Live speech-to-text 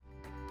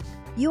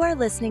You are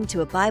listening to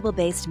a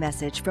Bible-based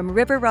message from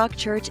River Rock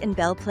Church in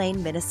Belle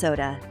Plaine,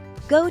 Minnesota.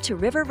 Go to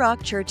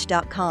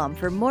riverrockchurch.com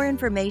for more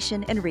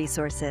information and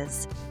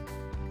resources.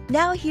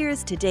 Now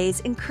here's today's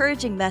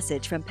encouraging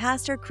message from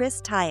Pastor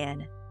Chris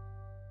Teien.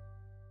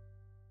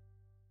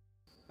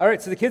 All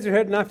right, so the kids are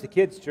heading off to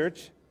Kids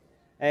Church.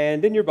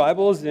 And in your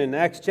Bibles, in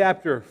Acts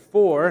chapter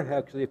 4,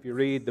 actually if you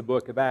read the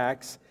book of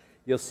Acts,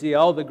 you'll see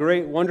all the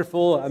great,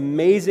 wonderful,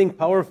 amazing,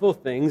 powerful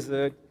things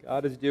that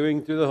God is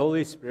doing through the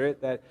Holy Spirit,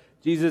 that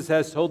Jesus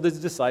has told his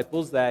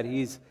disciples that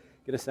he's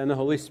going to send the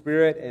Holy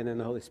Spirit, and then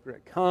the Holy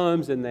Spirit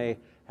comes, and they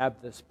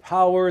have this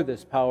power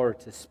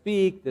to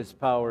speak, this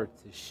power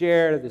to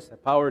share, this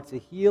power to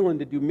heal and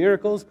to do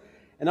miracles,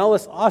 and all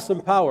this awesome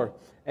power.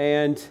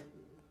 And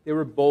they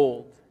were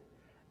bold.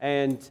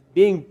 And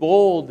being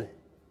bold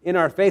in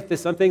our faith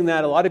is something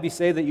that a lot of you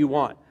say that you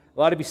want. A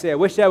lot of you say, I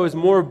wish I was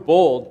more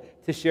bold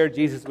to share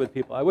Jesus with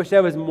people. I wish I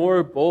was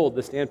more bold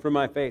to stand for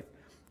my faith.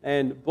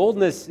 And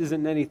boldness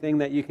isn't anything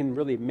that you can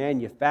really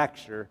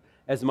manufacture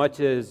as much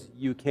as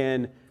you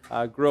can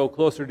grow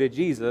closer to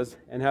Jesus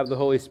and have the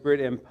Holy Spirit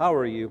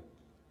empower you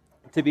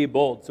to be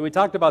bold. So we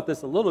talked about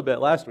this a little bit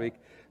last week,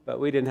 but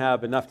we didn't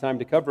have enough time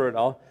to cover it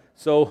all.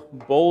 So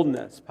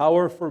boldness,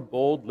 power for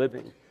bold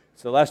living.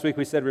 So last week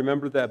we said,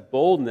 remember that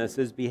boldness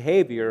is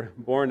behavior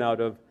born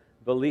out of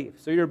belief.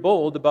 So you're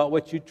bold about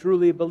what you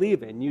truly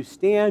believe in. You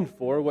stand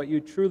for what you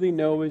truly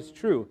know is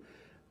true.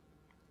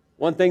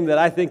 One thing that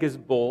I think is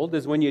bold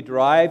is when you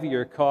drive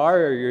your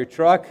car or your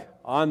truck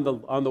on the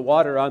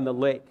water, on the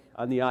lake,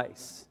 on the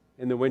ice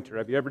in the winter.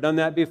 Have you ever done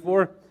that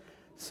before?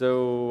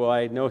 So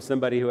I know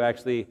somebody who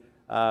actually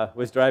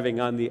was driving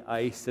on the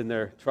ice and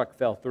their truck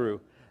fell through.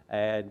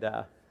 And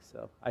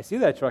so I see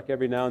that truck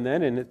every now and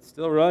then, and it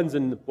still runs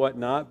and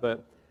whatnot,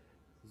 but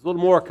it's a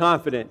little more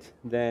confident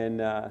than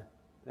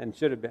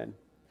should have been.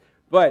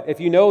 But if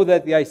you know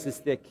that the ice is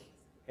thick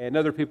and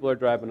other people are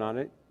driving on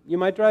it, you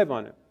might drive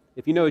on it.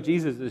 If you know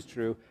Jesus is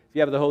true, if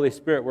you have the Holy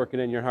Spirit working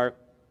in your heart,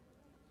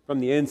 from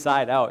the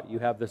inside out, you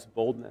have this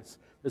boldness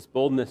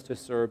to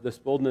serve, this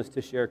boldness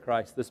to share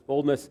Christ, this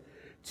boldness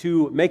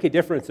to make a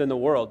difference in the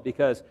world,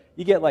 because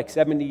you get like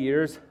 70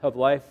 years of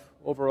life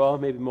overall,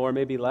 maybe more,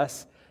 maybe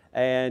less,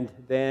 and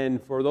then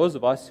for those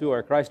of us who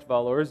are Christ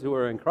followers, who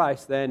are in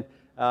Christ, then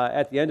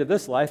at the end of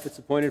this life, it's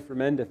appointed for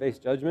men to face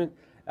judgment.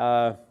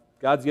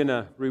 God's going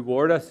to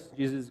reward us.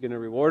 Jesus is going to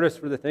reward us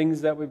for the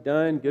things that we've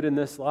done good in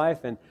this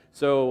life. And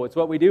so it's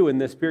what we do in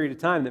this period of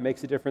time that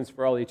makes a difference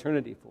for all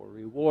eternity, for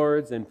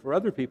rewards and for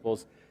other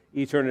people's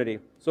eternity.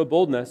 So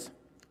boldness,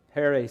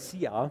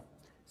 parousia,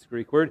 it's a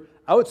Greek word,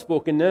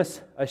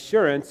 outspokenness,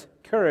 assurance,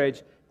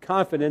 courage,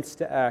 confidence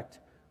to act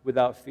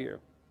without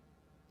fear.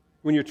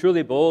 When you're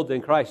truly bold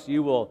in Christ,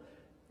 you will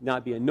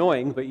not be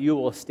annoying, but you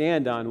will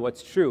stand on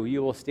what's true.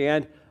 You will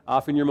stand.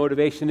 Often your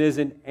motivation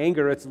isn't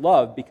anger, it's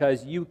love,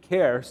 because you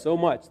care so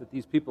much that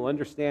these people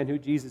understand who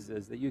Jesus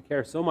is, that you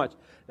care so much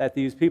that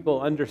these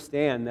people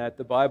understand that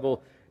the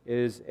Bible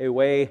is the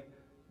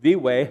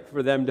way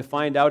for them to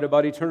find out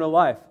about eternal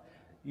life.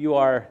 You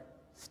are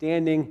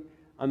standing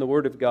on the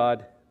Word of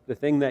God, the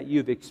thing that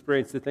you've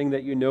experienced, the thing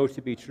that you know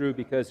to be true,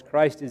 because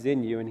Christ is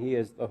in you and He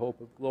is the hope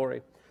of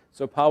glory.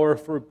 So power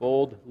for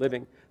bold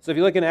living. So if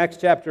you look in Acts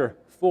chapter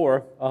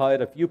 4, I'll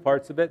highlight a few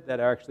parts of it that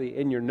are actually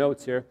in your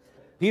notes here.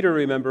 Peter,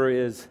 remember,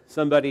 is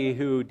somebody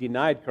who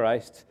denied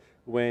Christ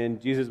when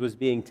Jesus was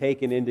being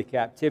taken into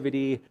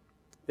captivity.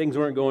 Things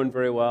weren't going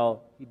very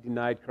well. He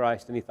denied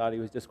Christ and he thought he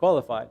was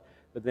disqualified.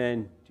 But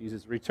then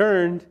Jesus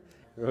returned,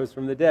 rose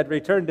from the dead,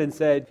 returned and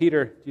said,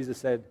 Jesus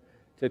said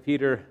to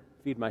Peter,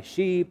 feed my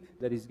sheep,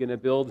 that he's going to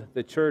build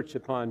the church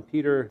upon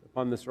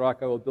this rock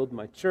I will build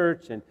my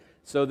church. And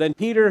so then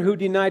Peter, who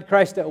denied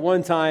Christ at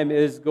one time,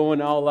 is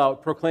going all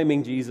out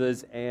proclaiming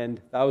Jesus, and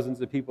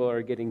thousands of people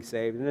are getting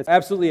saved. And it's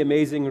absolutely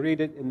amazing.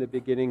 Read it in the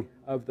beginning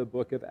of the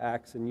book of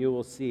Acts, and you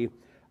will see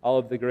all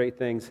of the great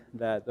things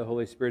that the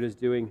Holy Spirit is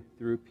doing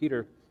through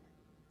Peter.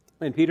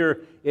 And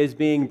Peter is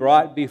being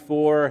brought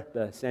before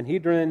the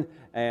Sanhedrin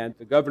and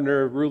the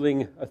governor,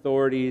 ruling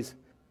authorities,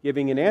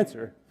 giving an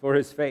answer for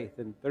his faith,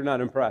 and they're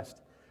not impressed.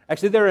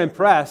 Actually, they're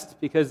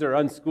impressed because they're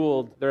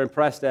unschooled. They're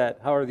impressed at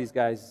how are these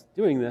guys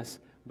doing this,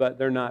 but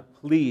they're not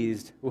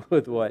pleased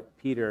with what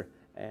Peter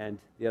and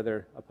the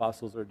other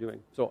apostles are doing.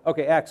 So,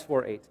 Acts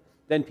 4:8.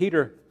 Then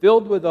Peter,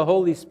 filled with the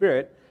Holy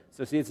Spirit,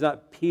 so see, it's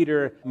not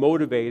Peter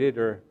motivated,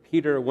 or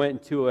Peter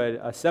went to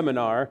a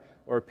seminar,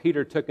 or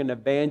Peter took an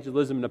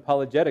evangelism and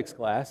apologetics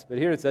class, but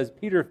here it says,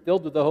 Peter,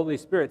 filled with the Holy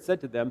Spirit,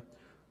 said to them,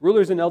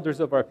 rulers and elders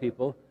of our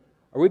people,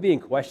 are we being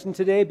questioned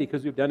today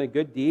because we've done a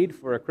good deed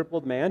for a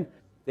crippled man?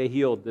 They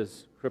healed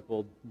this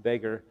crippled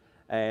beggar.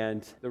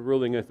 And the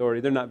ruling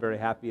authority, they're not very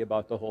happy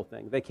about the whole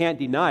thing. They can't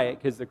deny it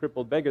because the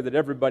crippled beggar that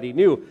everybody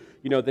knew,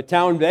 the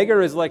town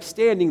beggar is like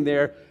standing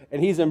there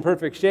and he's in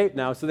perfect shape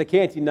now, so they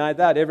can't deny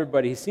that.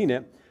 Everybody's seen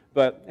it.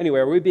 But anyway,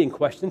 are we being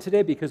questioned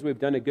today because we've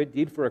done a good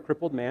deed for a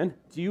crippled man?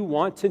 Do you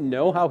want to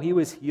know how he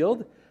was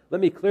healed?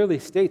 Let me clearly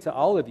state to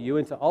all of you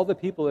and to all the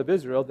people of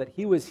Israel that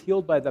he was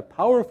healed by the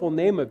powerful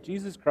name of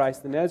Jesus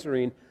Christ the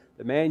Nazarene,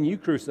 the man you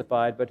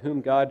crucified, but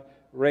whom God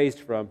raised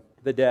from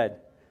the dead.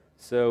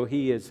 So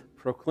he is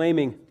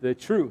proclaiming the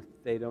truth.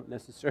 They don't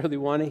necessarily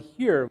want to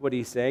hear what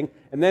he's saying.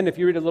 And then if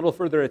you read a little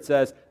further, it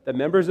says, the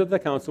members of the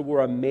council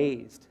were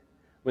amazed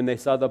when they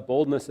saw the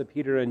boldness of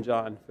Peter and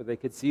John, for they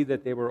could see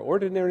that they were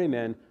ordinary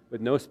men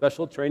with no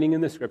special training in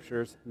the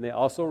Scriptures, and they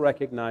also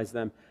recognized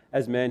them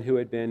as men who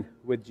had been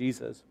with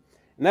Jesus.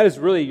 And that is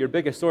really your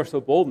biggest source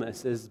of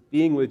boldness, is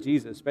being with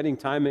Jesus, spending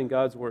time in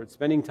God's Word,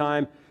 spending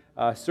time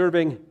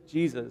serving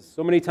Jesus.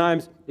 So many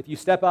times, if you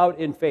step out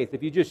in faith,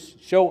 if you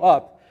just show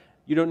up,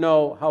 you don't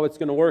know how it's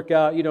going to work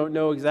out, you don't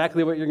know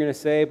exactly what you're going to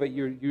say, but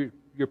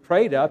you're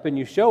prayed up and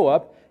you show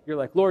up, you're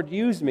like, Lord,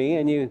 use me,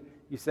 and you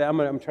say, I'm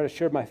trying to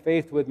share my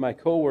faith with my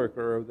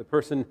coworker or the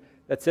person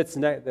that sits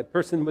the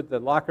person with the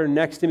locker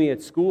next to me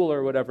at school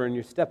or whatever, and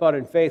you step out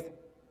in faith.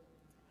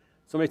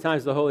 So many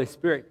times the Holy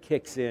Spirit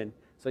kicks in.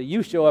 So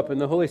you show up and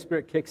the Holy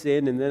Spirit kicks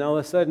in, and then all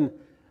of a sudden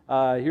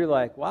you're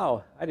like,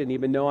 wow, I didn't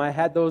even know I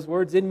had those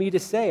words in me to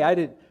say.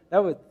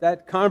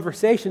 That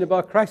conversation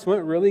about Christ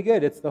went really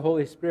good. It's the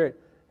Holy Spirit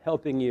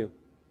helping you.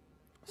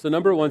 So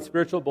number one,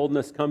 spiritual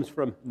boldness comes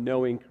from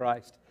knowing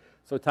Christ.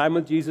 So time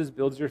with Jesus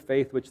builds your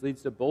faith, which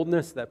leads to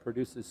boldness that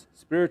produces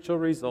spiritual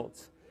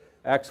results.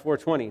 Acts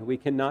 4:20, we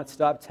cannot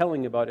stop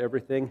telling about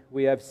everything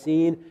we have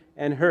seen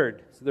and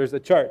heard. So there's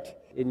a chart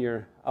in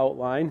your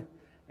outline,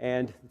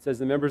 and it says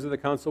the members of the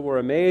council were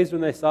amazed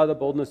when they saw the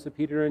boldness of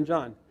Peter and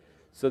John.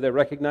 So they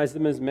recognized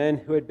them as men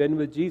who had been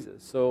with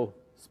Jesus. So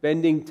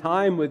spending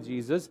time with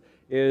Jesus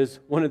is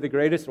one of the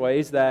greatest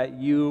ways that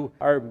you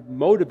are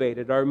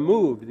motivated, are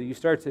moved.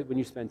 When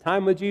you spend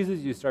time with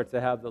Jesus, you start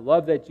to have the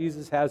love that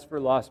Jesus has for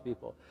lost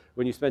people.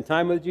 When you spend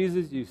time with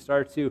Jesus, you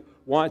start to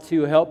want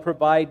to help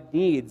provide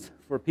needs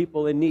for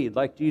people in need,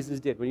 like Jesus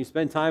did. When you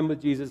spend time with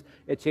Jesus,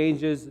 it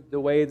changes the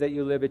way that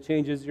you live. It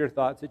changes your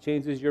thoughts. It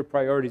changes your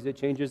priorities. It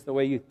changes the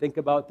way you think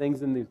about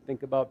things and you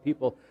think about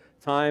people.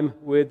 Time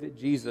with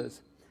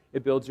Jesus,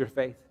 it builds your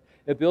faith.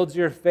 It builds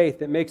your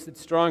faith. It makes it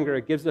stronger.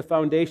 It gives a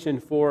foundation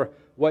for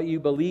what you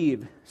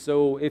believe.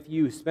 So if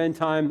you spend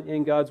time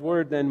in God's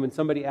Word, then when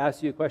somebody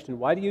asks you a question,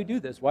 why do you do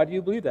this? Why do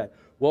you believe that?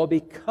 Well,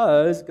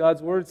 because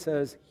God's Word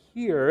says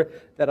here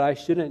that I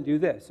shouldn't do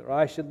this, or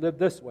I should live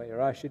this way,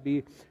 or I should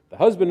be the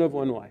husband of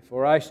one wife,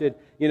 or I should,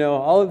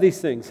 all of these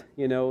things.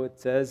 It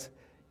says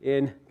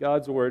in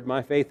God's Word,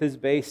 my faith is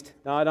based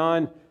not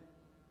on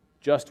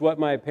just what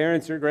my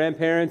parents or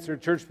grandparents or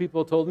church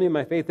people told me.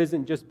 My faith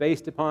isn't just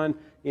based upon,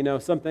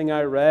 something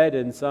I read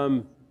in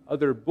some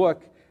other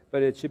book,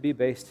 but it should be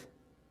based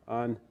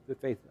on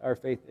our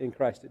faith in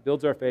Christ. It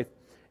builds our faith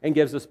and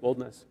gives us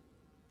boldness.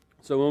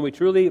 So when we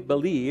truly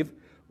believe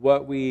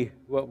what we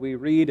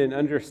read and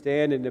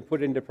understand and to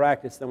put into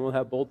practice, then we'll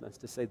have boldness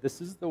to say,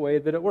 this is the way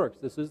that it works.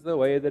 This is the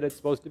way that it's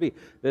supposed to be.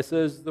 This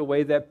is the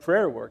way that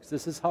prayer works.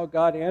 This is how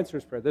God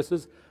answers prayer. This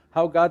is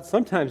how God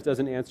sometimes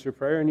doesn't answer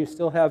prayer, and you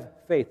still have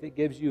faith. It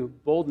gives you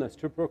boldness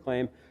to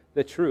proclaim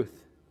the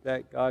truth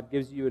that God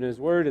gives you in His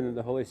Word, and then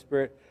the Holy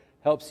Spirit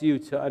helps you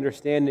to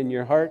understand in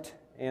your heart,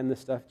 and the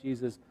stuff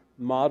Jesus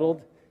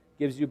modeled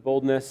gives you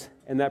boldness,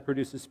 and that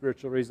produces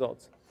spiritual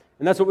results.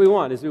 And that's what we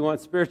want, is we want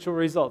spiritual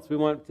results. We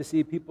want to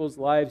see people's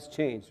lives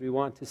change. We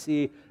want to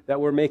see that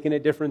we're making a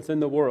difference in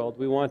the world.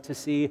 We want to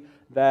see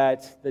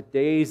that the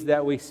days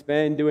that we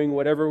spend doing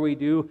whatever we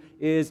do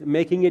is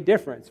making a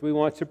difference. We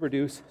want to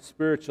produce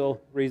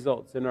spiritual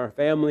results in our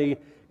family,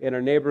 in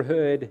our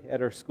neighborhood,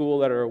 at our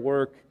school, at our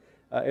work,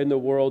 in the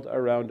world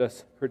around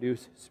us,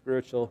 produce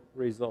spiritual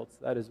results.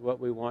 That is what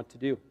we want to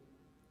do.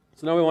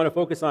 So now we want to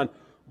focus on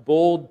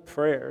bold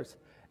prayers.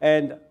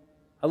 And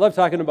I love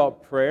talking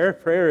about prayer.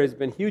 Prayer has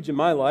been huge in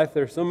my life.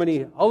 There's so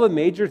many, all the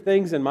major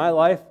things in my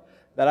life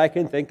that I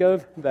can think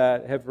of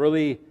that have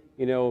really,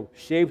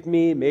 shaped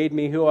me, made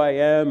me who I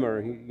am,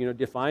 or,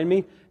 defined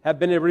me, have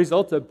been a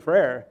result of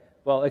prayer.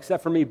 Well,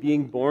 except for me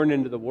being born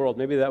into the world.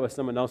 Maybe that was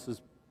someone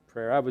else's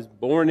prayer. I was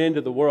born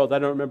into the world. I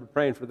don't remember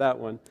praying for that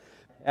one.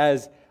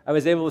 As I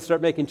was able to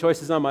start making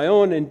choices on my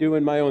own and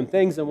doing my own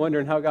things and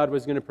wondering how God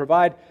was going to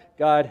provide,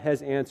 God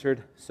has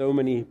answered so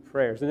many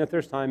prayers. And if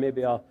there's time,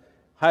 maybe I'll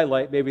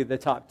highlight maybe the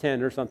top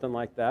 10 or something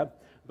like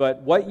that.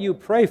 But what you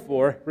pray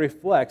for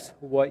reflects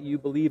what you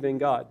believe in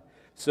God.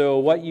 So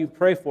what you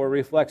pray for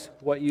reflects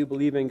what you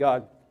believe in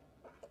God.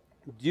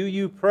 Do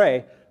you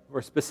pray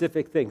for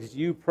specific things? Do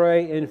you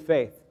pray in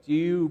faith? Do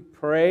you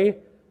pray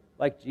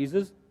like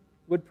Jesus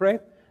would pray?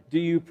 Do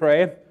you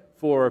pray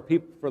for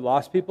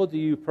lost people? Do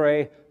you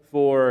pray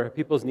for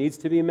people's needs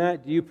to be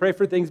met? Do you pray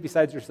for things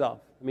besides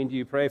yourself? Do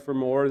you pray for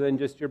more than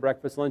just your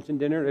breakfast, lunch, and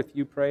dinner? If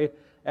you pray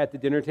at the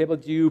dinner table,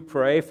 do you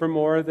pray for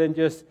more than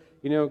just,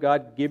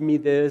 God, give me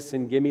this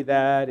and give me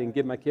that and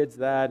give my kids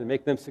that and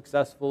make them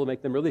successful,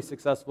 make them really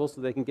successful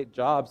so they can get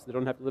jobs, so they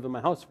don't have to live in my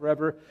house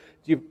forever?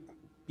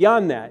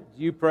 Beyond that,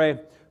 do you pray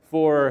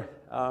for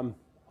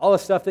all the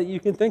stuff that you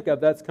can think of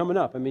that's coming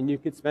up? You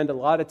could spend a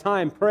lot of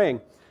time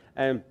praying.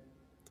 And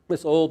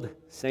this old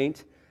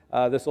saint,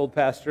 this old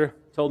pastor,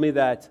 told me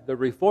that the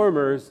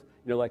reformers,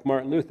 like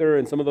Martin Luther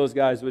and some of those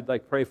guys would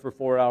pray for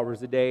 4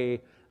 hours a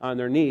day. on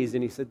their knees.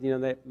 And he said,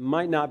 that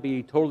might not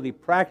be totally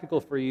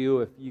practical for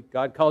you. If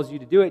God calls you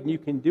to do it and you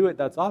can do it,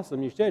 that's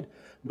awesome, you should.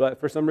 But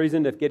for some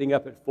reason, if getting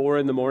up at 4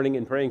 in the morning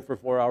and praying for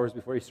 4 hours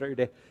before you start your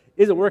day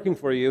isn't working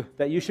for you,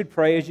 that you should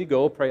pray as you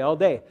go, pray all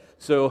day.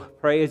 So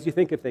pray as you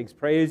think of things,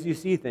 pray as you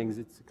see things.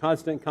 It's a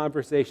constant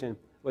conversation.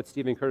 What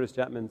Stephen Curtis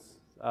Chapman's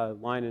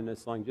line in his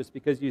song, just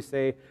because you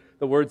say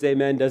the words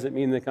amen doesn't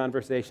mean the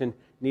conversation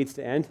needs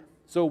to end.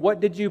 So what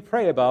did you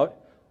pray about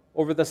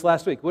over this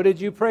last week? What did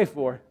you pray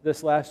for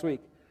this last week?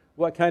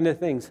 What kind of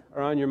things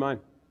are on your mind?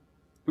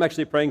 I'm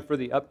actually praying for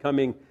the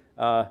upcoming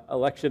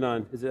election I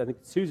think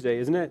it's Tuesday,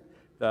 isn't it?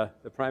 The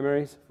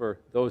primaries for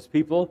those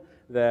people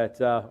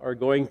that are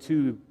going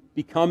to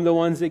become the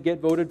ones that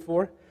get voted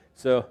for.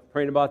 So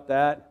praying about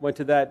that. Went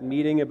to that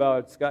meeting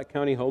about Scott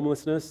County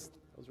homelessness.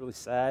 That was really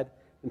sad.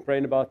 And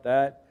praying about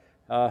that.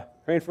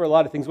 Praying for a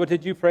lot of things. What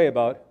did you pray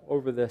about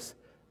over this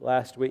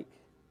last week?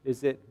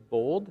 Is it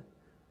bold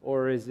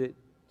or is it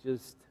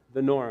just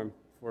the norm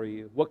for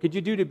you? What could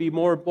you do to be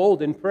more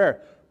bold in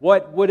prayer?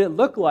 What would it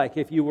look like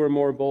if you were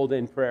more bold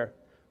in prayer?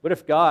 What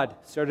if God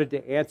started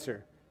to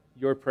answer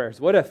your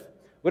prayers? What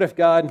if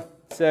God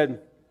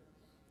said,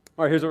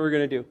 all right, here's what we're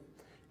going to do,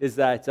 is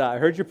that I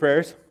heard your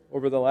prayers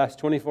over the last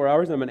 24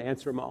 hours, and I'm going to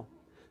answer them all.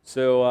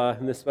 So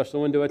in this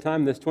special window of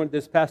time,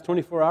 this past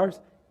 24 hours,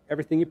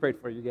 everything you prayed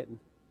for, you're getting,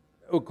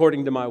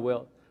 according to my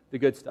will, the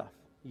good stuff.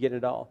 You get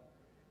it all.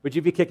 Would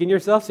you be kicking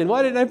yourself, saying,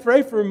 why didn't I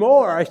pray for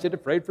more? I should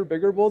have prayed for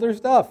bigger, bolder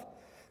stuff.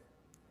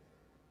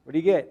 What do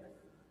you get?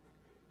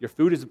 Your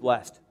food is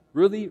blessed.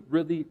 Really,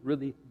 really,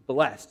 really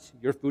blessed.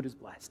 Your food is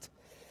blessed.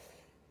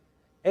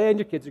 And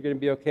your kids are going to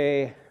be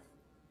okay.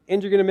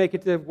 And you're going to make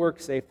it to work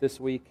safe this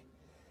week.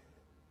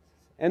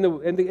 And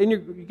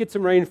you get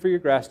some rain for your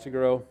grass to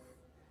grow.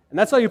 And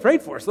that's all you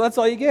prayed for, so that's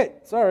all you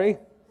get. Sorry.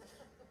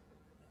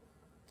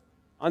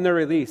 On their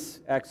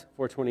release, Acts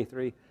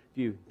 4:23, if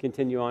you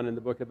continue on in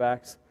the book of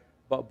Acts,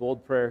 about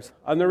bold prayers.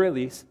 On their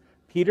release,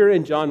 Peter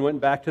and John went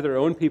back to their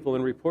own people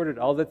and reported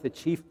all that the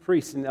chief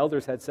priests and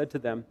elders had said to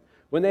them.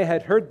 When they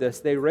had heard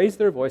this, they raised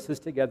their voices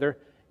together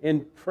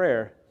in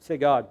prayer to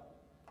God.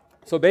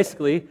 So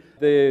basically,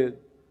 the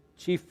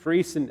chief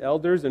priests and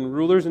elders and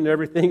rulers and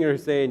everything are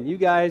saying, you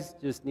guys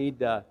just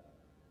need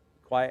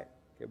quiet.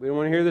 Okay, we don't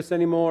want to hear this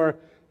anymore.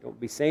 Don't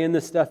be saying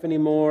this stuff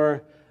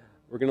anymore.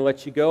 We're going to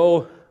let you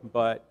go,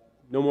 but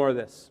no more of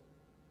this.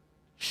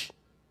 Shh.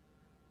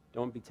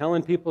 Don't be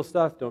telling people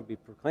stuff. Don't be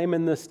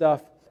proclaiming this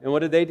stuff. And what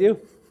did they do?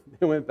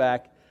 They went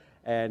back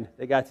and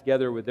they got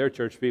together with their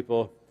church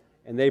people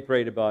and they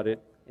prayed about it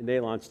and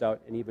they launched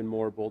out in even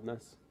more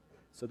boldness.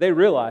 So they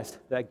realized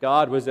that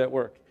God was at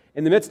work.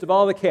 In the midst of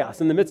all the chaos,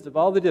 in the midst of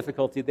all the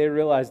difficulty, they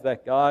realized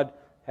that God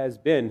has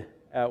been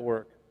at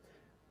work.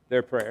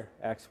 Their prayer,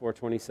 Acts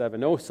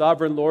 4:27. O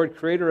sovereign Lord,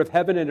 creator of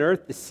heaven and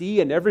earth, the sea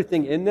and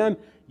everything in them,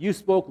 you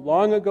spoke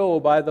long ago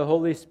by the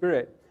Holy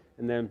Spirit.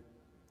 And then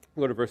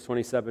go to verse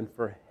 27.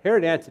 For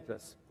Herod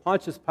Antipas,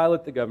 Pontius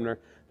Pilate the governor,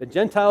 the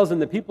Gentiles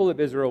and the people of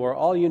Israel were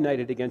all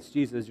united against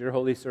Jesus, your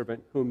holy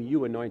servant, whom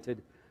you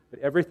anointed. But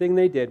everything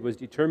they did was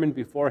determined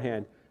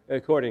beforehand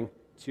according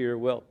to your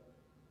will.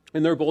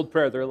 In their bold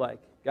prayer, they're like,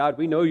 God,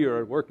 we know you're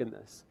at work in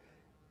this.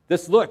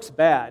 This looks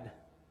bad,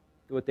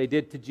 what they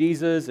did to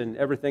Jesus and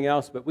everything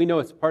else, but we know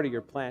it's part of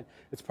your plan.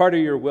 It's part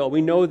of your will.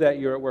 We know that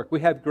you're at work.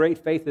 We have great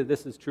faith that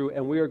this is true,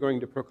 and we are going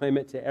to proclaim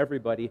it to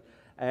everybody.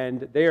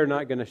 And they are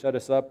not going to shut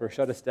us up or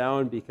shut us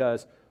down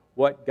because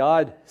what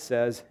God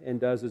says and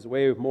does is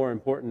way more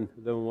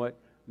important than what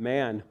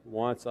man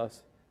wants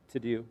us to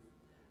do.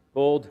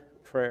 Bold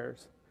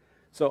prayers.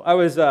 So I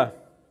was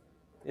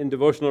in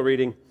devotional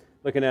reading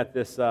looking at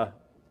this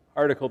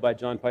article by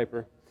John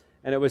Piper,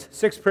 and it was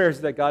 6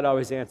 prayers that God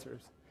always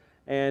answers.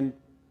 And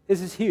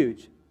this is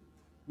huge.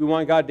 We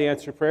want God to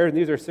answer prayer, and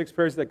these are 6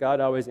 prayers that God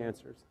always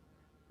answers.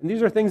 And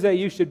these are things that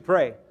you should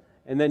pray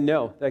and then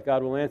know that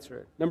God will answer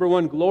it. Number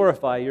 1,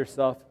 glorify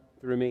yourself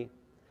through me.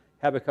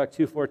 Habakkuk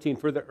 2:14,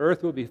 for the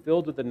earth will be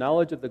filled with the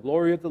knowledge of the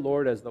glory of the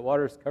Lord as the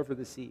waters cover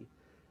the sea.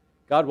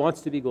 God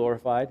wants to be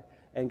glorified,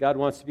 and God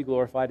wants to be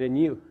glorified in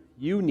you.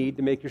 You need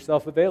to make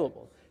yourself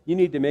available. You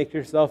need to make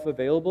yourself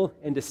available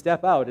and to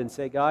step out and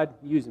say, God,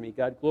 use me.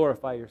 God,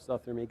 glorify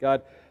yourself through me.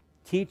 God,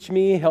 teach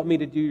me, help me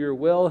to do your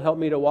will, help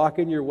me to walk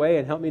in your way,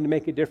 and help me to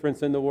make a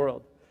difference in the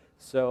world.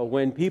 So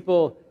when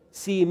people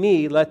see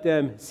me, let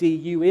them see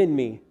you in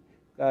me.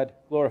 God,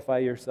 glorify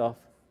yourself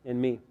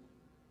in me.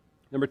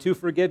 Number 2,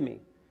 forgive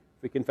me.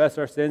 If we confess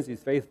our sins,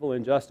 he's faithful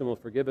and just and will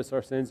forgive us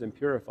our sins and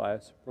purify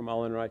us from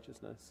all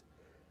unrighteousness.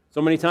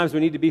 So many times we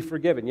need to be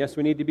forgiven. Yes,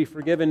 we need to be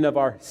forgiven of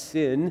our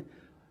sin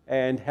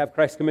and have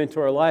Christ come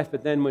into our life,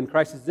 but then when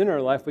Christ is in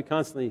our life, we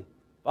constantly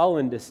fall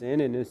into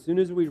sin, and as soon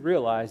as we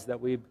realize that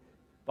we've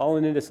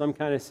fallen into some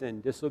kind of sin,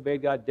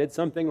 disobeyed God, did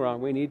something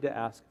wrong, we need to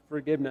ask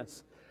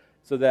forgiveness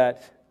so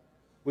that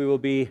we will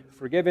be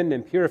forgiven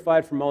and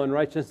purified from all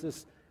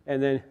unrighteousness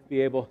and then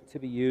be able to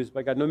be used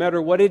by God. No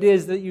matter what it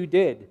is that you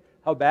did,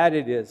 how bad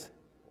it is,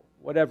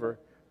 whatever,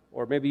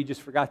 or maybe you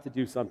just forgot to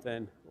do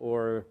something,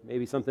 or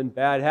maybe something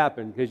bad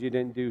happened because you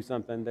didn't do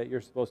something that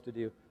you're supposed to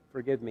do.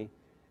 Forgive me,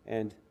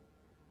 and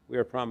we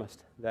are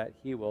promised that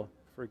he will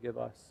forgive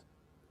us.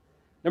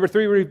 Number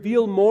 3,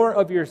 reveal more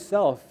of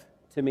yourself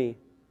to me.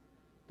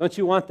 Don't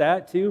you want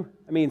that too?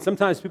 I mean,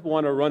 sometimes people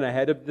want to run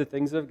ahead of the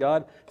things of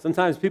God.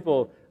 Sometimes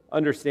people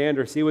understand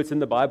or see what's in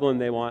the Bible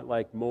and they want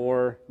like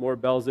more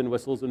bells and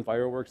whistles and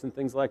fireworks and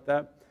things like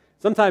that.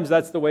 Sometimes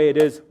that's the way it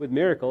is with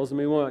miracles. I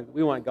mean,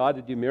 we want God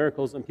to do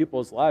miracles in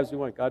people's lives. We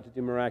want God to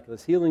do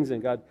miraculous healings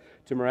and God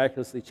to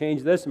miraculously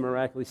change this and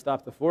miraculously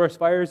stop the forest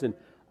fires. And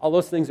all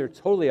those things are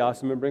totally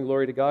awesome and bring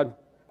glory to God.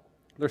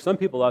 There's some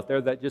people out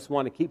there that just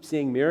want to keep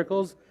seeing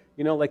miracles,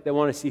 like they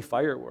want to see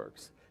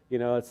fireworks.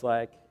 It's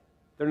like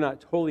they're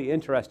not totally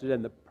interested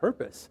in the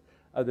purpose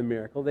of the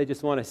miracle. They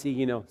just want to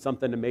see,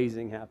 something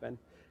amazing happen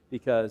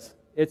because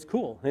it's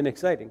cool and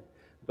exciting.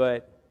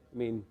 But,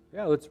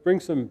 let's bring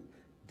some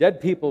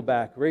dead people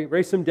back,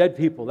 raise some dead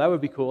people. That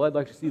would be cool. I'd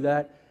like to see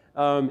that.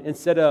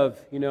 Instead of,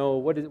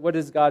 what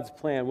is God's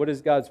plan? What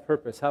is God's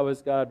purpose? How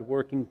is God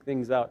working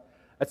things out?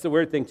 That's the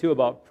weird thing, too,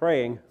 about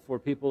praying for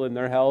people in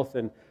their health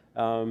and,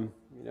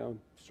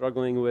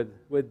 struggling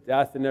with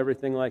death and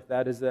everything like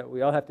that, is that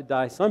we all have to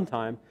die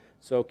sometime.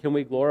 So can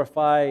we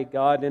glorify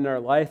God in our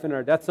life and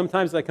our death?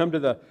 Sometimes I come to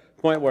the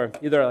point where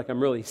either like I'm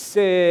really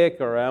sick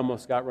or I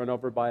almost got run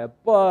over by a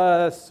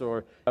bus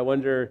or I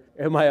wonder,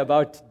 am I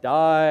about to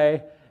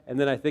die? And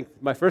then I think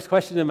my first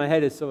question in my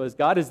head is, so is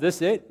God, is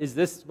this it? Is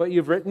this what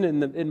you've written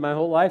in my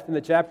whole life, in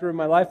the chapter of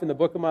my life, in the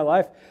book of my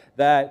life,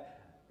 that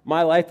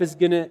my life is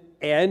going to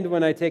end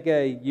when I take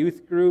a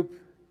youth group,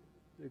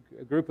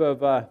 a group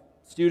of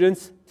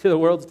students to the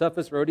world's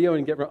toughest rodeo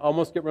and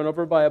almost get run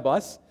over by a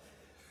bus?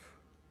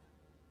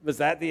 Was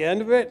that the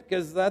end of it?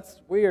 Because that's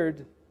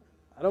weird.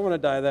 I don't want to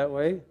die that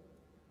way.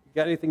 You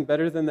got anything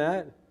better than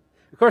that?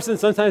 Of course, and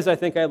sometimes I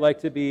think I'd like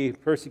to be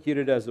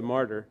persecuted as a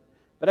martyr.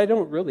 But I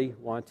don't really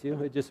want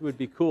to. It just would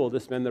be cool to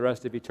spend the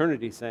rest of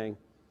eternity saying,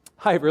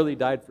 I really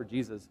died for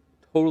Jesus,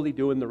 totally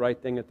doing the right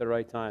thing at the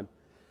right time.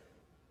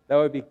 That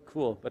would be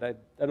cool, but I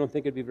don't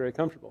think it'd be very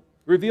comfortable.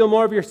 Reveal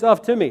more of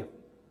yourself to me.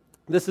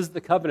 This is the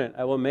covenant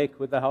I will make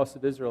with the house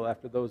of Israel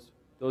after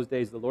those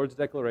days, the Lord's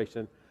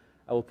declaration.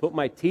 I will put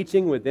my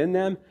teaching within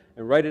them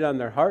and write it on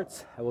their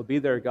hearts. I will be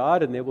their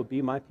God, and they will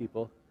be my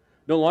people.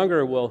 No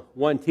longer will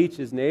one teach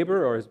his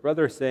neighbor or his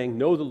brother, saying,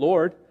 know the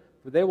Lord,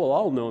 for they will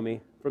all know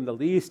me, from the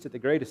least to the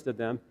greatest of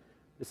them.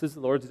 This is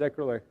the Lord's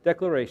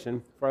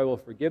declaration, for I will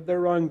forgive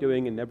their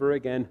wrongdoing and never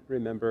again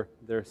remember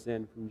their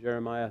sin. From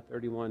Jeremiah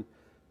 31,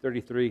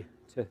 33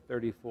 to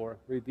 34.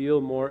 Reveal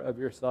more of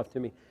yourself to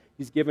me.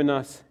 He's given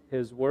us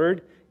his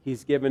word.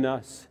 He's given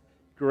us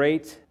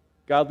great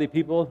godly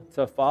people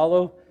to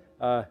follow.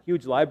 A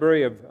huge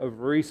library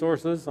of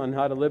resources on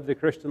how to live the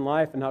Christian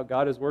life and how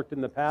God has worked in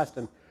the past.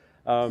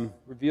 And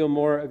reveal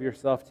more of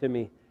yourself to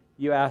me.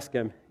 You ask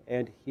him,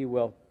 and he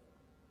will.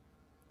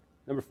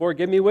 Number 4,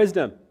 give me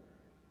wisdom.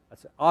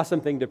 That's an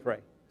awesome thing to pray,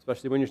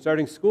 especially when you're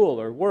starting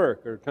school or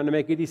work or trying to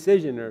make a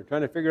decision or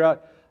trying to figure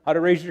out how to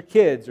raise your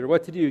kids or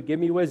what to do. Give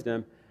me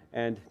wisdom.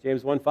 And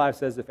James 1:5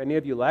 says, if any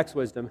of you lacks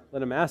wisdom,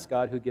 let him ask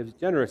God, who gives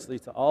generously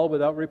to all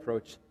without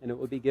reproach, and it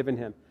will be given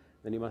him.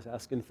 Then you must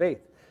ask in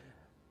faith.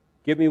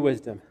 Give me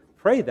wisdom.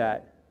 Pray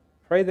that.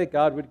 Pray that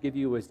God would give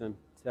you wisdom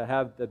to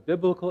have the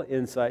biblical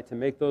insight to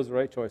make those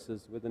right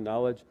choices with the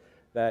knowledge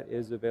that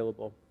is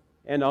available,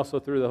 and also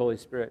through the Holy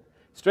Spirit.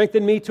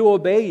 Strengthen me to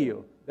obey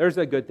you. There's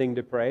a good thing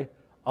to pray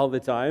all the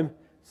time.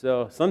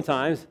 So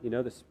sometimes,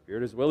 the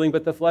spirit is willing,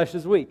 but the flesh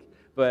is weak.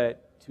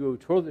 But to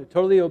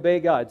totally obey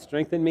God,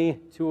 strengthen me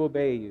to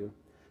obey you.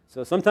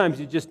 So sometimes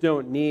you just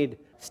don't need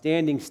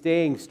staying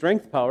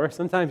strength power.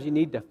 Sometimes you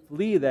need to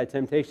flee that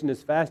temptation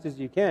as fast as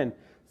you can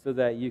so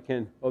that you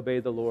can obey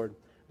the Lord.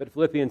 But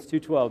Philippians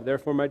 2:12,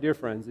 therefore, my dear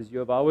friends, as you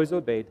have always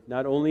obeyed,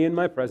 not only in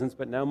my presence,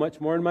 but now much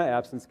more in my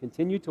absence,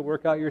 continue to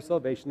work out your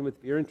salvation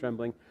with fear and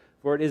trembling.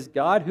 For it is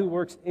God who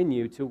works in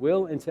you to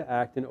will and to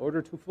act in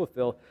order to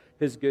fulfill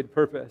his good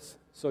purpose.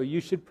 So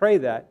you should pray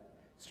that.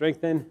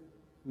 Strengthen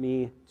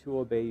me to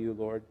obey you,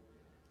 Lord.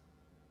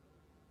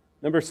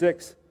 Number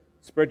 6,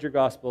 spread your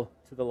gospel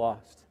to the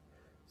lost.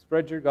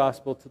 Spread your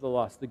gospel to the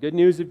lost. The good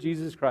news of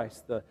Jesus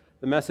Christ, the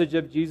message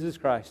of Jesus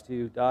Christ,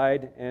 who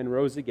died and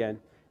rose again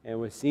and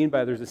was seen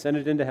by others,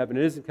 ascended into heaven,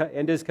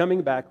 and is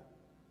coming back.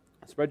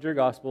 Spread your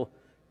gospel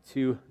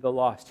to the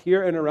lost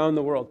here and around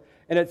the world.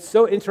 And it's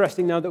so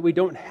interesting now that we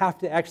don't have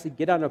to actually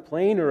get on a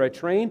plane or a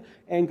train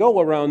and go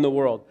around the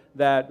world,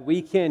 that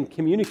we can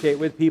communicate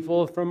with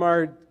people from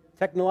our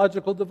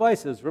technological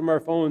devices, from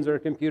our phones, our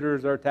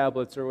computers, our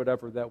tablets, or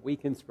whatever, that we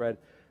can spread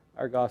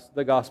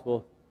the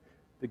gospel,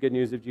 the good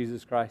news of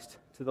Jesus Christ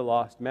to the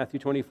lost. Matthew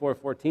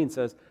 24:14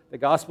 says, the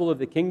gospel of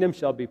the kingdom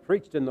shall be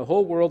preached in the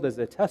whole world as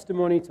a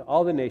testimony to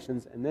all the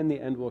nations, and then the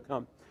end will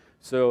come.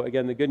 So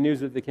again, the good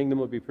news of the kingdom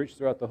will be preached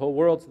throughout the whole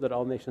world so that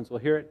all nations will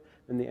hear it,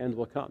 and the end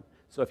will come.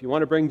 So if you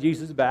want to bring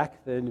Jesus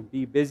back, then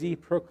be busy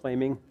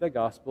proclaiming the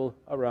gospel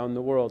around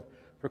the world.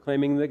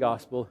 Proclaiming the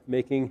gospel,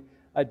 making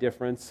a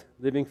difference,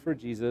 living for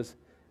Jesus.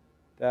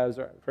 Those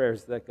are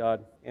prayers that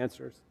God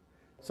answers.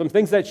 Some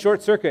things that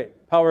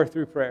short-circuit power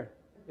through prayer.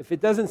 If it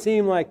doesn't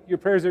seem like your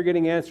prayers are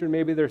getting answered,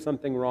 maybe there's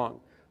something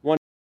wrong. One,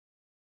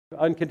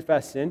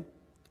 unconfessed sin.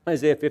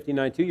 Isaiah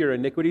 59:2, your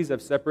iniquities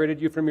have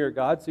separated you from your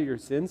God, so your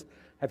sins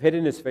have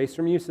hidden his face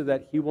from you so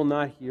that he will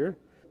not hear.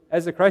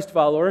 As a Christ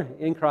follower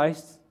in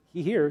Christ,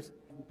 he hears,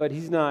 but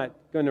he's not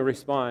going to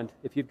respond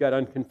if you've got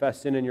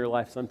unconfessed sin in your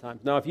life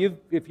sometimes. Now, if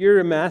you're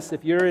a mess,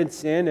 if you're in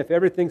sin, if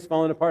everything's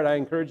falling apart, I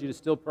encourage you to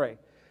still pray.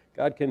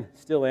 God can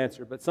still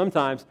answer. But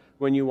sometimes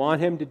when you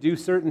want him to do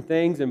certain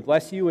things and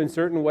bless you in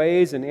certain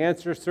ways and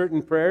answer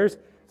certain prayers,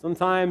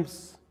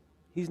 sometimes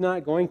he's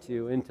not going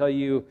to until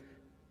you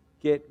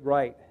get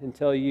right,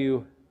 until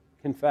you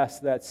confess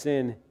that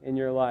sin in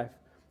your life.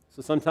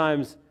 So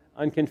sometimes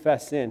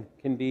unconfessed sin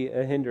can be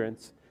a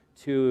hindrance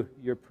to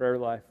your prayer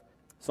life.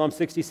 Psalm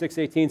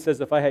 66:18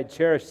 says, if I had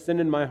cherished sin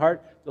in my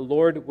heart, the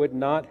Lord would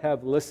not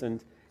have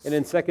listened. And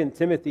in 2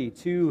 Timothy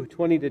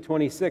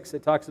 2:20-26,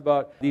 it talks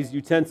about these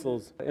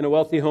utensils. In a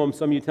wealthy home,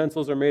 some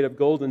utensils are made of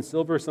gold and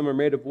silver, some are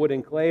made of wood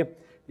and clay.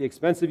 The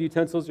expensive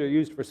utensils are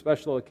used for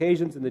special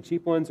occasions, and the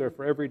cheap ones are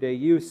for everyday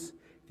use.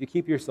 If you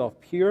keep yourself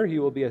pure,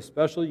 you will be a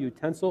special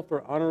utensil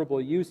for honorable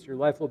use. Your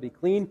life will be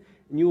clean,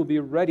 and you will be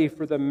ready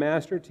for the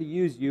Master to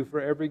use you for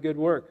every good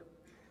work.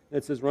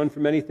 It says, run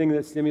from anything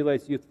that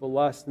stimulates youthful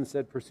lust, and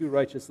said, pursue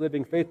righteous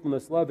living,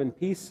 faithfulness, love, and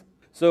peace.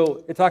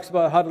 So it talks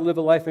about how to live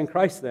a life in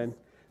Christ then.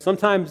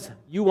 Sometimes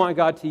you want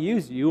God to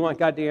use you. You want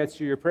God to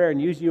answer your prayer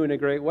and use you in a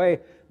great way,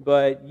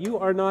 but you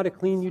are not a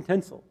clean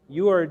utensil.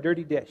 You are a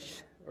dirty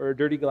dish or a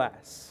dirty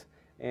glass,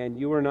 and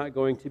you are not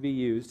going to be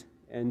used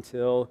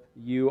until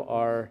you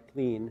are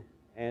clean.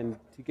 And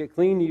to get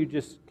clean, you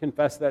just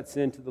confess that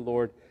sin to the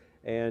Lord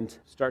and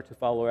start to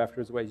follow after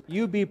his ways.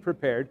 You be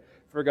prepared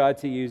for God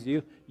to use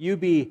you. You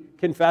be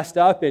confessed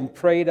up and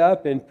prayed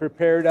up and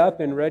prepared up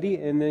and ready,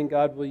 and then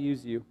God will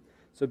use you.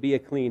 So be a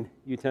clean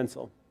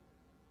utensil.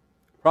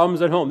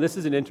 Problems at home. This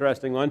is an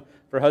interesting one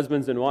for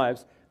husbands and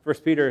wives. 1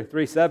 Peter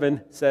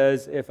 3:7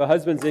 says, if a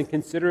husband's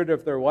inconsiderate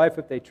of their wife,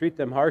 if they treat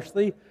them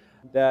harshly,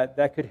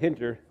 that could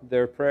hinder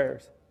their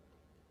prayers.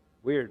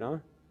 Weird, huh?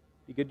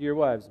 Be good to your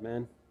wives,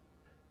 man.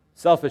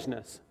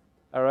 Selfishness,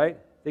 all right?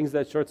 Things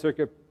that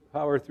short-circuit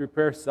power through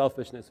prayer,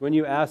 selfishness. When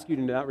you ask, you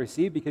do not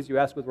receive because you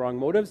ask with wrong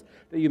motives,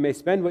 that you may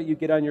spend what you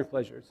get on your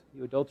pleasures.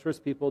 You adulterous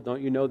people,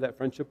 don't you know that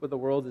friendship with the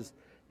world is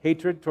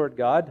hatred toward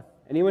God?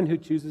 Anyone who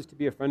chooses to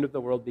be a friend of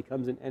the world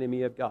becomes an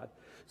enemy of God.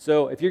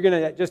 So if you're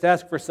going to just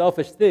ask for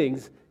selfish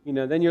things,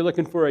 then you're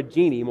looking for a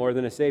genie more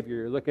than a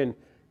savior.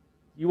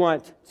 You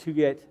want to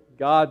get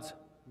God's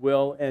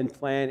will and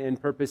plan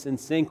and purpose in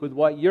sync with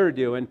what you're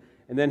doing,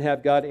 and then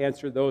have God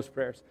answer those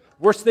prayers.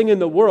 Worst thing in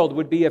the world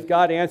would be if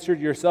God answered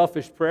your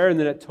selfish prayer and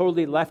then it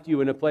totally left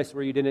you in a place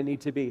where you didn't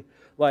need to be.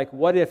 Like,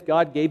 what if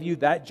God gave you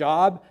that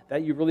job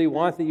that you really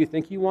want, that you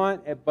think you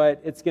want,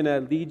 but it's going to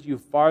lead you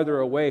farther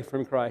away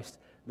from Christ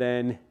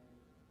than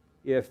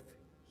if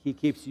he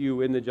keeps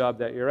you in the job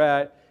that you're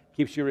at,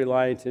 keeps you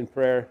reliant in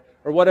prayer?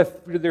 Or what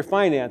if their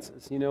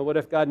finances? What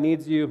if God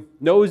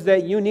knows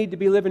that you need to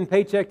be living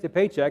paycheck to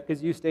paycheck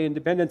because you stay in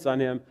dependence on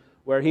him,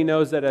 where he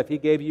knows that if he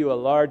gave you a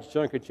large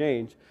chunk of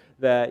change,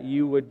 that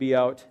you would be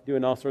out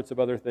doing all sorts of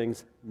other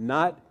things,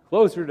 not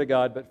closer to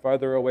God, but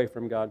farther away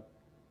from God.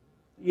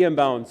 E.M.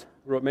 Bounds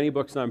wrote many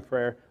books on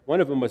prayer. One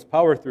of them was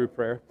Power Through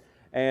Prayer,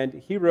 and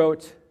he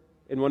wrote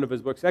in one of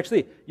his books,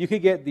 actually, you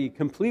could get the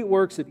complete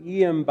works of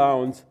E.M.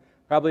 Bounds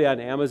probably on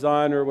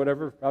Amazon or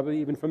whatever,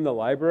 probably even from the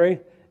library,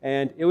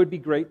 and it would be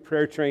great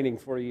prayer training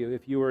for you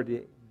if you were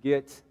to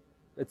get,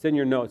 it's in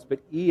your notes, but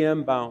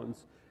E.M.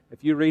 Bounds,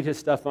 if you read his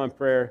stuff on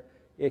prayer,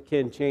 it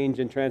can change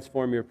and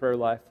transform your prayer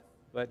life.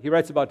 But he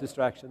writes about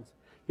distractions.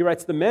 He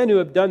writes, the men who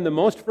have done the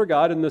most for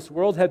God in this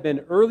world have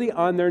been early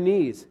on their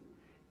knees.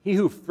 He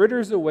who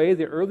fritters away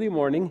the early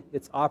morning,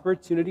 its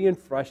opportunity and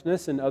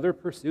freshness and other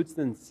pursuits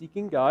than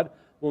seeking God,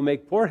 will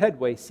make poor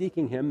headway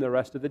seeking him the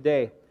rest of the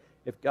day.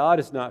 If God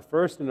is not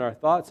first in our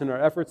thoughts and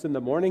our efforts in the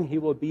morning, he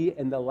will be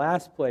in the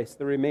last place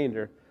the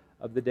remainder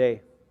of the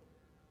day.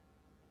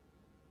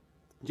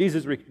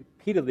 Jesus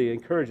repeatedly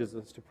encourages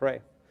us to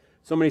pray.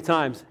 So many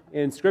times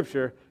in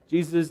Scripture,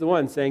 Jesus is the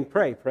one saying,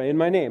 pray in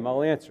my name,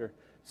 I'll answer.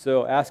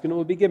 So ask and it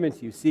will be given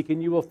to you. Seek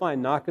and you will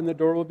find. Knock and the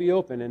door will be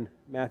open. In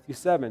Matthew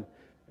 7,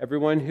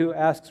 everyone who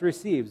asks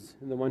receives,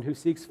 and the one who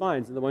seeks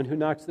finds, and the one who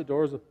knocks the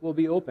doors will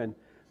be open.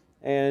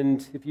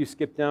 And if you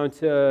skip down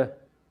to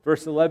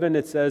verse 11,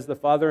 it says, the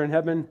Father in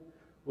heaven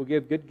will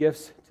give good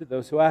gifts to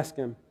those who ask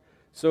him.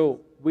 So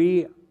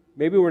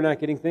maybe we're not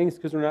getting things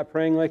because we're not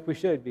praying like we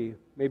should be.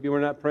 Maybe we're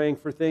not praying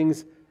for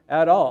things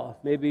at all.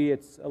 Maybe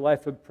it's a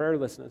life of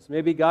prayerlessness.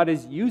 Maybe God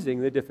is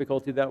using the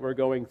difficulty that we're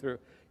going through.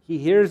 He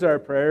hears our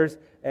prayers,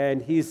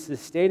 and he's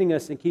sustaining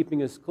us and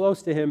keeping us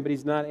close to him, but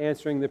he's not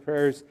answering the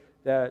prayers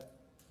that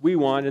we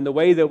want in the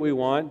way that we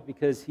want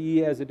because he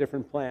has a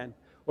different plan,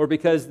 or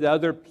because the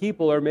other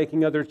people are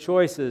making other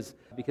choices,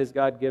 because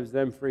God gives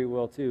them free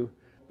will too.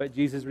 But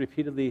Jesus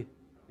repeatedly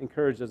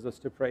encourages us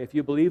to pray. If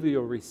you believe,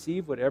 you'll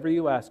receive whatever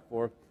you ask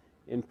for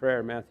in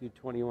prayer, Matthew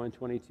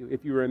 21:22.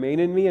 If you remain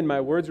in me and my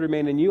words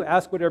remain in you,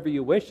 ask whatever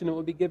you wish and it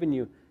will be given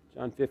you,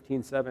 John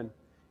 15:7.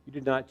 You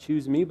did not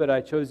choose me, but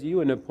I chose you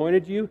and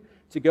appointed you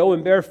to go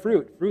and bear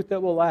fruit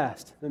that will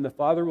last. Then the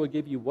Father will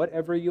give you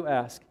whatever you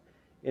ask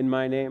in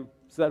my name.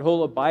 So that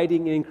whole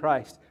abiding in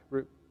Christ,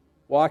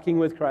 walking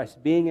with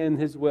Christ, being in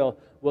His will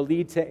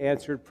lead to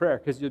answered prayer,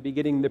 because you'll be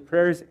getting the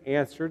prayers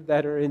answered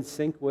that are in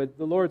sync with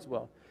the Lord's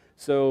will.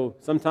 So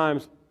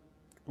sometimes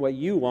what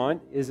you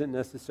want isn't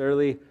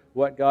necessarily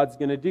what God's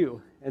going to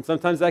do. And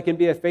sometimes that can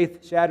be a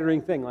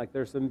faith-shattering thing. Like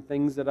there's some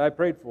things that I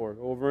prayed for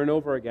over and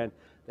over again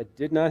that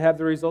did not have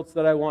the results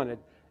that I wanted.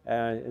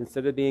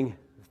 Instead of being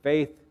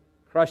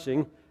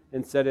faith-crushing,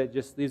 instead it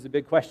just leaves a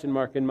big question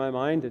mark in my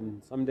mind,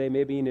 and someday,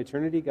 maybe in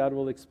eternity, God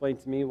will explain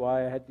to me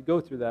why I had to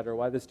go through that, or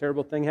why this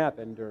terrible thing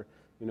happened, or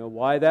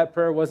why that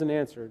prayer wasn't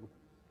answered.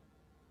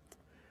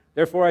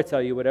 Therefore, I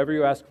tell you, whatever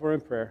you ask for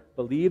in prayer,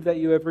 believe that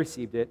you have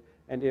received it,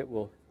 and it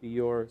will be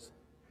yours.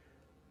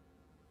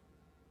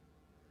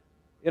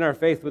 In our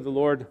faith with the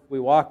Lord, we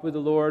walk with the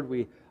Lord,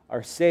 we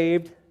are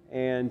saved,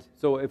 and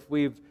so if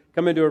we've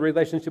come into a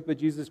relationship with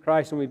Jesus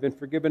Christ and we've been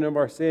forgiven of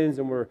our sins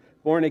and we're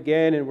born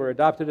again and we're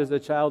adopted as a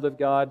child of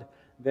God,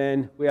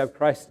 then we have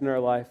Christ in our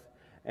life.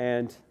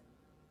 And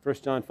 1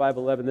 John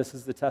 5:11, this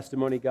is the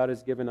testimony God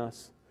has given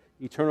us,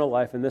 eternal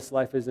life, and this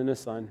life is in His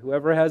Son.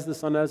 Whoever has the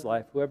Son has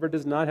life. Whoever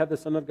does not have the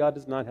Son of God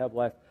does not have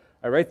life.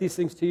 I write these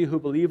things to you who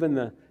believe in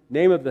the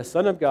name of the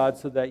Son of God,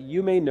 so that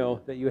you may know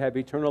that you have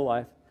eternal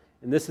life.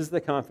 And this is the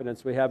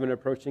confidence we have in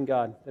approaching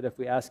God, that if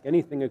we ask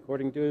anything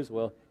according to His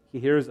will, He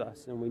hears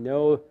us. And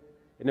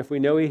if we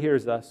know He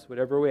hears us,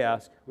 whatever we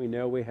ask, we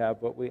know we have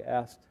what we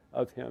asked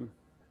of Him.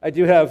 I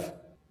do have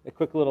a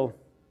quick little,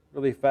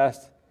 really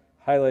fast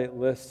highlight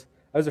list.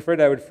 I was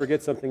afraid I would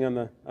forget something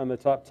on the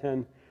top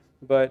 10,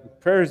 but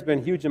prayer has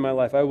been huge in my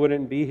life. I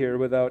wouldn't be here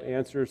without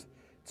answers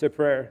to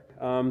prayer.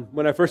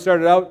 When I first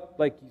started out,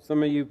 like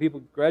some of you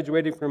people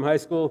graduating from high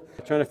school,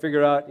 trying to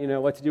figure out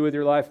what to do with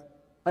your life,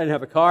 I didn't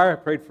have a car. I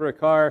prayed for a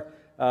car.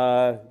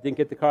 Didn't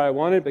get the car I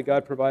wanted, but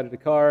God provided a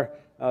car.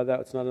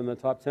 That's not in the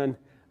top 10.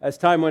 As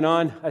time went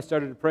on, I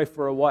started to pray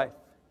for a wife.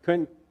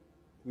 Couldn't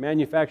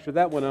manufacture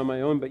that one on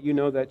my own, but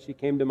that she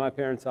came to my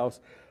parents' house,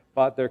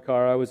 bought their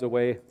car. I was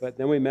away, but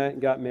then we met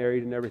and got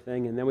married and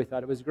everything, and then we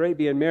thought it was great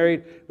being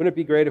married. Wouldn't it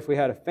be great if we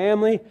had a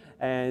family?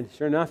 And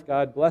sure enough,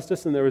 God blessed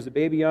us, and there was a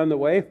baby on the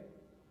way.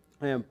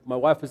 And my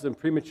wife was in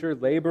premature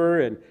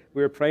labor, and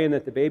we were praying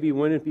that the baby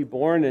wouldn't be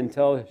born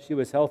until she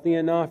was healthy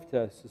enough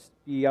to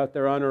be out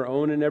there on her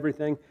own and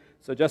everything.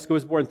 So Jessica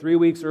was born 3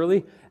 weeks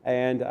early,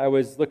 and I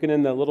was looking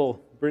in the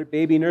little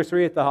baby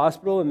nursery at the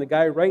hospital, and the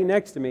guy right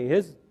next to me,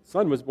 his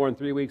son was born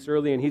 3 weeks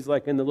early, and he's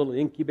like in the little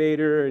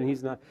incubator, and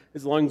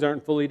his lungs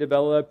aren't fully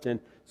developed. And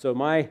so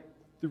my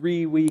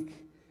 3-week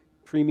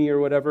preemie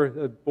or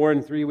whatever,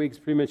 born 3 weeks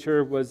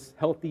premature, was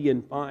healthy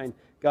and fine.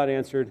 God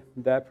answered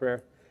that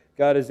prayer.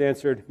 God has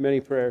answered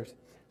many prayers.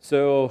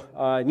 So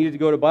I needed to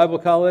go to Bible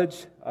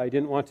college. I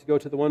didn't want to go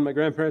to the one my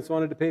grandparents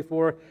wanted to pay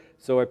for,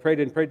 so I prayed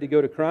to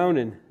go to Crown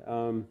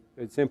and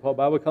at St. Paul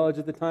Bible College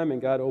at the time,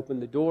 and God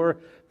opened the door.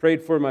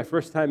 Prayed for my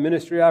first time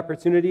ministry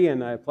opportunity,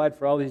 and I applied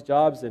for all these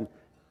jobs, and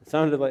it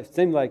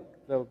seemed like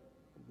no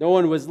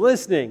one was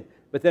listening.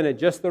 But then at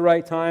just the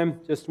right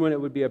time, just when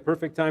it would be a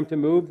perfect time to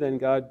move, then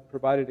God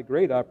provided a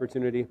great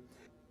opportunity.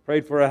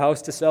 Prayed for a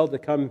house to sell to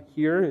come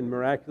here, and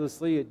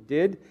miraculously it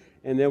did.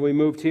 And then we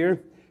moved here.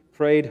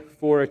 Prayed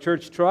for a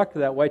church truck,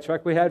 that white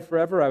truck we had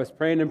forever. I was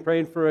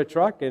praying for a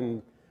truck,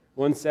 and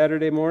one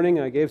Saturday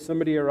morning I gave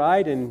somebody a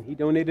ride, and he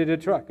donated a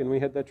truck, and we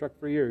had that truck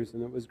for years,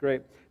 and it was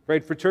great.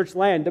 Prayed for church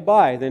land to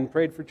buy, then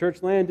prayed for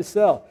church land to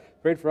sell.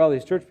 Prayed for all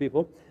these church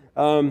people.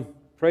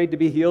 Prayed to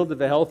be healed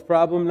of a health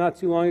problem not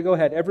too long ago.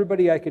 Had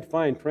everybody I could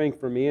find praying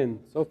for me, and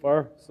so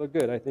far, so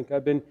good. I think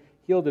I've been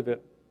healed of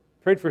it.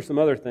 Prayed for some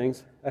other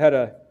things. I had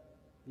a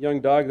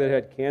young dog that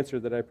had cancer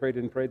that I prayed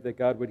that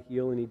God would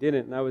heal, and He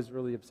didn't, and I was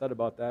really upset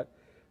about that.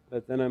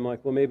 But then I'm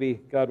like, well,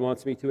 maybe God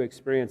wants me to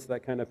experience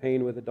that kind of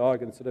pain with a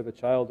dog instead of a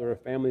child or a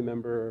family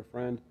member or a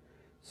friend.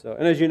 So,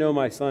 and as you know,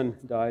 my son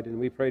died, and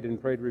we prayed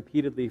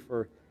repeatedly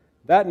for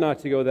that not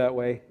to go that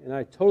way, and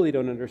I totally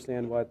don't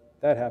understand why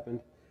that happened,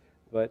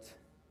 but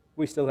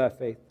we still have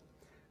faith.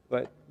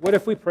 But what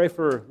if we pray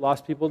for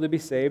lost people to be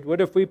saved?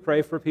 What if we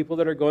pray for people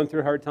that are going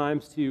through hard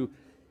times to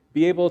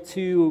be able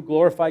to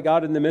glorify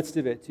God in the midst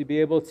of it, to be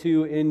able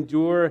to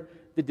endure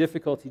the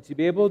difficulty, to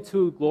be able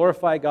to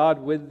glorify God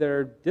with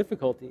their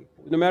difficulty,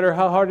 no matter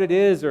how hard it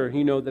is, or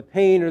the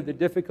pain or the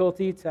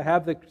difficulty, to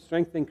have the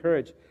strength and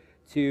courage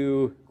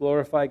to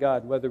glorify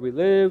God, whether we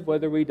live,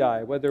 whether we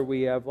die, whether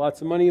we have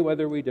lots of money,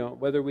 whether we don't,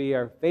 whether we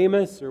are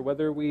famous, or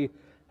whether we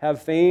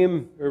have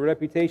fame or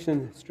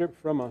reputation stripped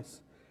from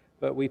us,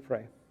 but we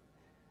pray.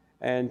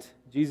 And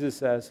Jesus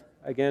says,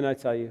 again, I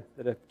tell you,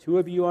 that if 2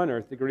 of you on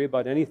earth agree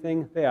about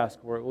anything they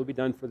ask for, it will be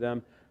done for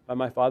them by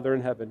my Father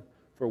in heaven.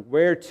 For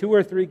where 2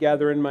 or 3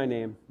 gather in my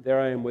name,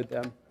 there I am with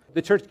them.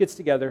 The church gets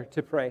together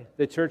to pray.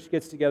 The church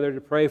gets together to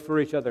pray for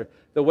each other.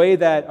 The way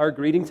that our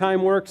greeting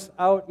time works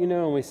out,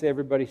 and we say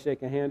everybody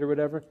shake a hand or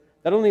whatever,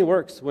 that only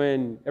works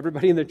when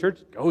everybody in the church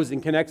goes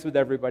and connects with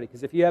everybody.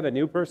 Because if you have a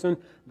new person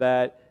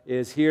that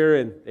is here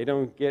and they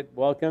don't get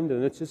welcomed,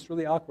 then it's just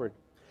really awkward.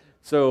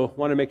 So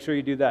want to make sure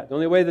you do that. The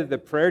only way that the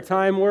prayer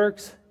time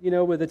works,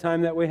 with the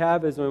time that we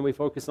have, is when we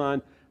focus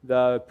on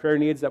the prayer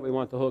needs that we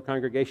want the whole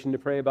congregation to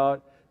pray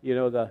about.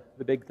 the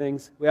big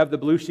things. We have the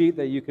blue sheet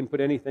that you can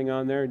put anything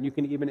on there, and you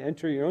can even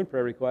enter your own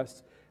prayer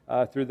requests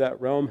through that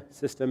realm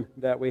system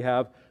that we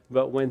have.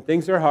 But when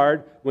things are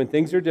hard, when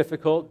things are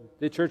difficult,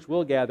 the church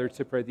will gather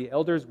to pray. The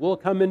elders will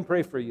come and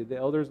pray for you. The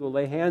elders will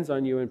lay hands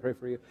on you and pray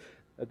for you.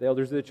 The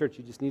elders of the church,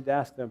 you just need to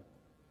ask them.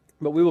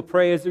 But we will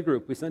pray as a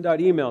group. We send out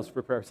emails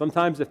for prayer.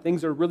 Sometimes if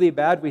things are really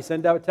bad, we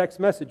send out text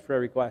message prayer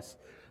requests.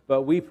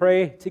 But we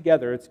pray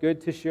together. It's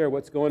good to share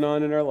what's going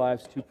on in our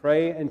lives, to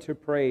pray and to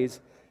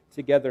praise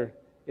together.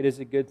 It is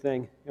a good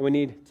thing, and we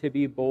need to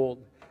be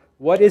bold.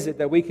 What is it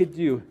that we could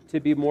do to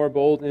be more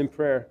bold in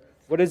prayer?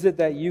 What is it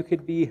that you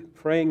could be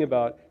praying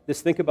about?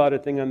 This think about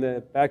it thing on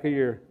the back of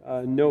your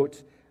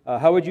note.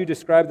 How would you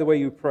describe the way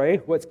you pray?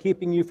 What's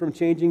keeping you from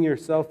changing your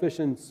selfish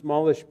and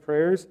smallish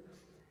prayers,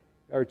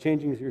 or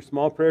changing your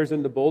small prayers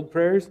into bold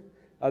prayers?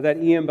 That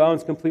E.M.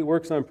 Bound's Complete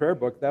Works on Prayer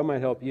book, that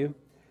might help you.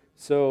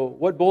 So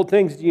what bold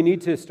things do you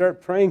need to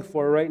start praying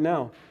for right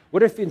now?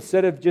 What if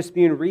instead of just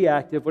being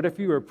reactive, what if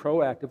you were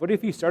proactive? What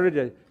if you started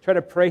to try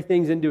to pray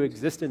things into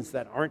existence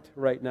that aren't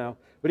right now?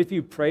 What if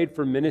you prayed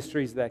for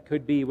ministries that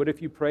could be? What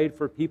if you prayed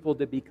for people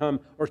to become,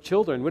 or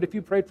children? What if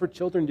you prayed for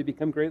children to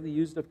become greatly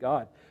used of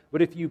God?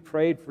 What if you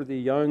prayed for the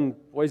young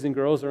boys and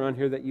girls around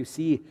here that you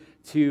see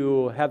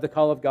to have the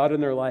call of God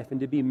in their life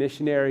and to be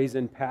missionaries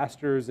and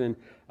pastors and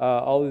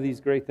all of these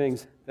great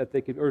things that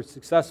they could, or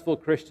successful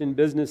Christian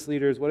business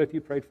leaders? What if you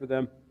prayed for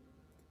them?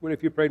 What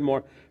if you prayed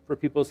more for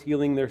people's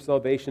healing, their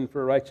salvation,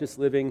 for righteous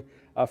living,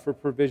 for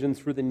provisions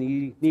for the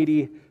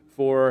needy,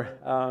 for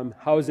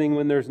housing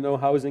when there's no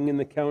housing in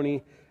the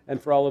county,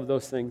 and for all of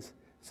those things?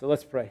 So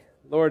let's pray.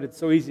 Lord, it's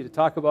so easy to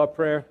talk about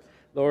prayer.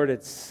 Lord,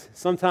 it's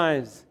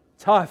sometimes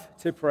tough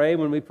to pray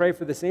when we pray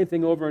for the same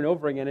thing over and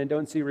over again and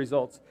don't see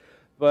results.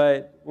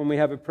 But when we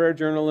have a prayer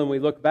journal and we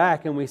look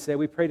back and we say,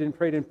 we prayed and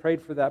prayed and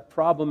prayed for that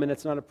problem, and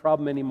it's not a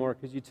problem anymore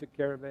because you took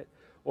care of it,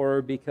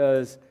 or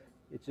because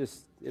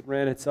it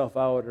ran itself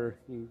out, or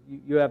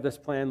you have this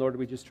plan, Lord,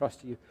 we just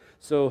trust you.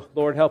 So,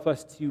 Lord, help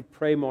us to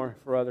pray more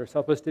for others.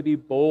 Help us to be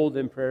bold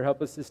in prayer.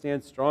 Help us to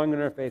stand strong in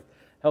our faith.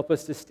 Help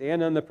us to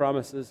stand on the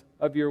promises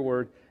of your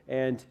word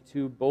and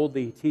to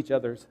boldly teach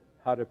others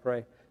how to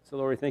pray. So,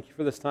 Lord, we thank you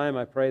for this time.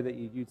 I pray that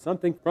you'd use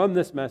something from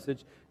this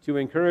message to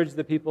encourage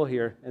the people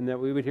here, and that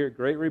we would hear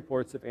great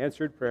reports of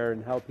answered prayer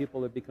and how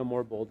people have become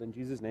more bold. In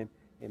Jesus' name,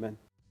 amen.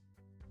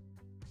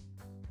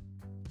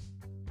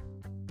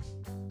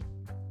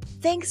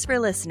 Thanks for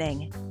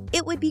listening.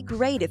 It would be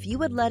great if you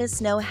would let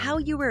us know how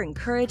you were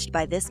encouraged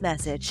by this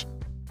message.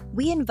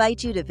 We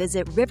invite you to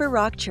visit River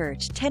Rock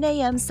Church, 10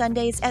 a.m.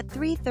 Sundays at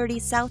 330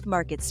 South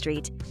Market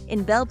Street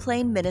in Belle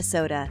Plaine,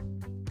 Minnesota.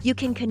 You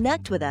can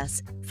connect with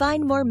us,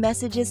 find more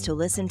messages to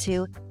listen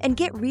to, and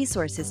get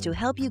resources to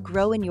help you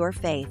grow in your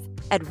faith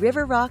at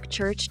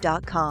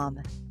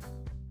riverrockchurch.com.